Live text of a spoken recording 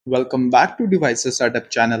Welcome back to Devices Setup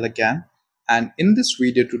channel again, and in this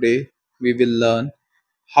video today we will learn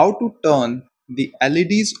how to turn the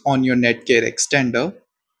LEDs on your Netgear extender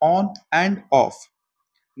on and off.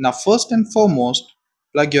 Now first and foremost,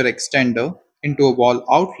 plug your extender into a wall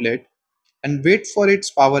outlet and wait for its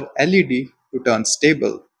power LED to turn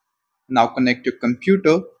stable. Now connect your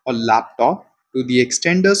computer or laptop to the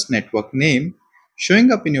extender's network name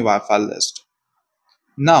showing up in your Wi-Fi list.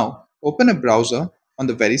 Now, open a browser on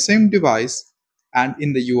the very same device and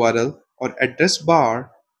in the URL or address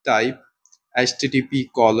bar, type http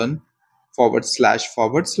colon forward slash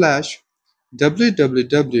forward slash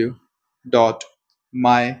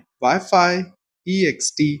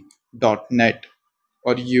www.mywifi.ext.net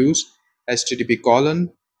or use http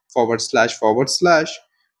colon forward slash forward slash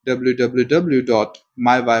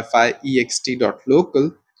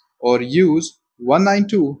www.mywifi.ext.local or use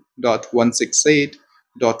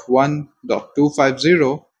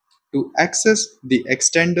 192.168.1.250 to access the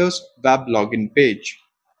extender's web login page.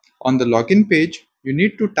 On the login page, you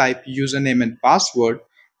need to type username and password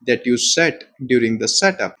that you set during the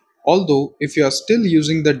setup. Although if you are still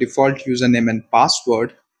using the default username and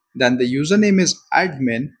password, then the username is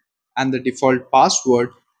admin and the default password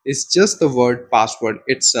is just the word password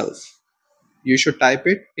itself. You should type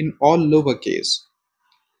it in all lowercase.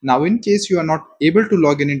 Now in case you are not able to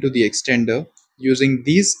log in into the extender using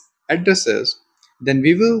these addresses, then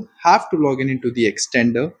we will have to log in into the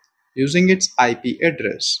extender using its IP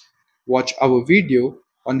address. Watch our video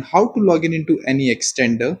on how to log in into any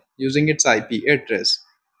extender using its IP address.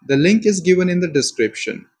 The link is given in the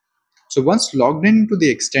description. So once logged in into the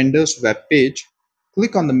extender's web page,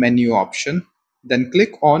 click on the menu option, then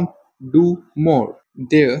click on Do More.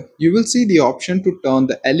 There, you will see the option to turn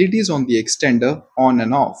the LEDs on the extender on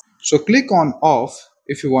and off. So click on Off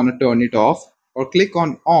if you want to turn it off, or click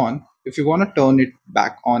on On if you want to turn it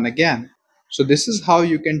back on again. So this is how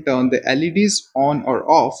you can turn the LEDs on or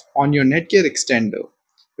off on your Netgear extender.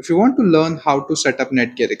 If you want to learn how to set up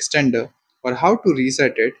Netgear extender or how to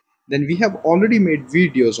reset it, then we have already made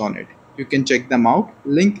videos on it. You can check them out.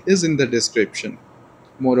 Link is in the description.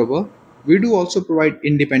 Moreover, we do also provide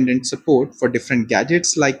independent support for different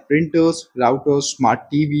gadgets like printers, routers, smart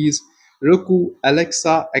TVs, Roku,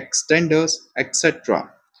 Alexa, extenders,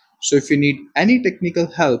 etc. So if you need any technical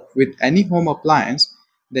help with any home appliance,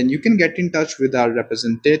 then you can get in touch with our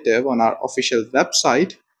representative on our official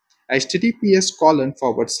website https colon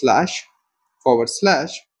forward slash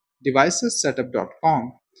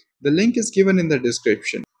devicessetup.com. The link is given in the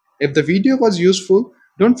description. If the video was useful,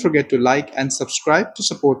 don't forget to like and subscribe to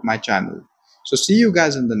support my channel. So see you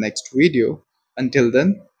guys in the next video. Until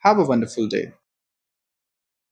then, have a wonderful day.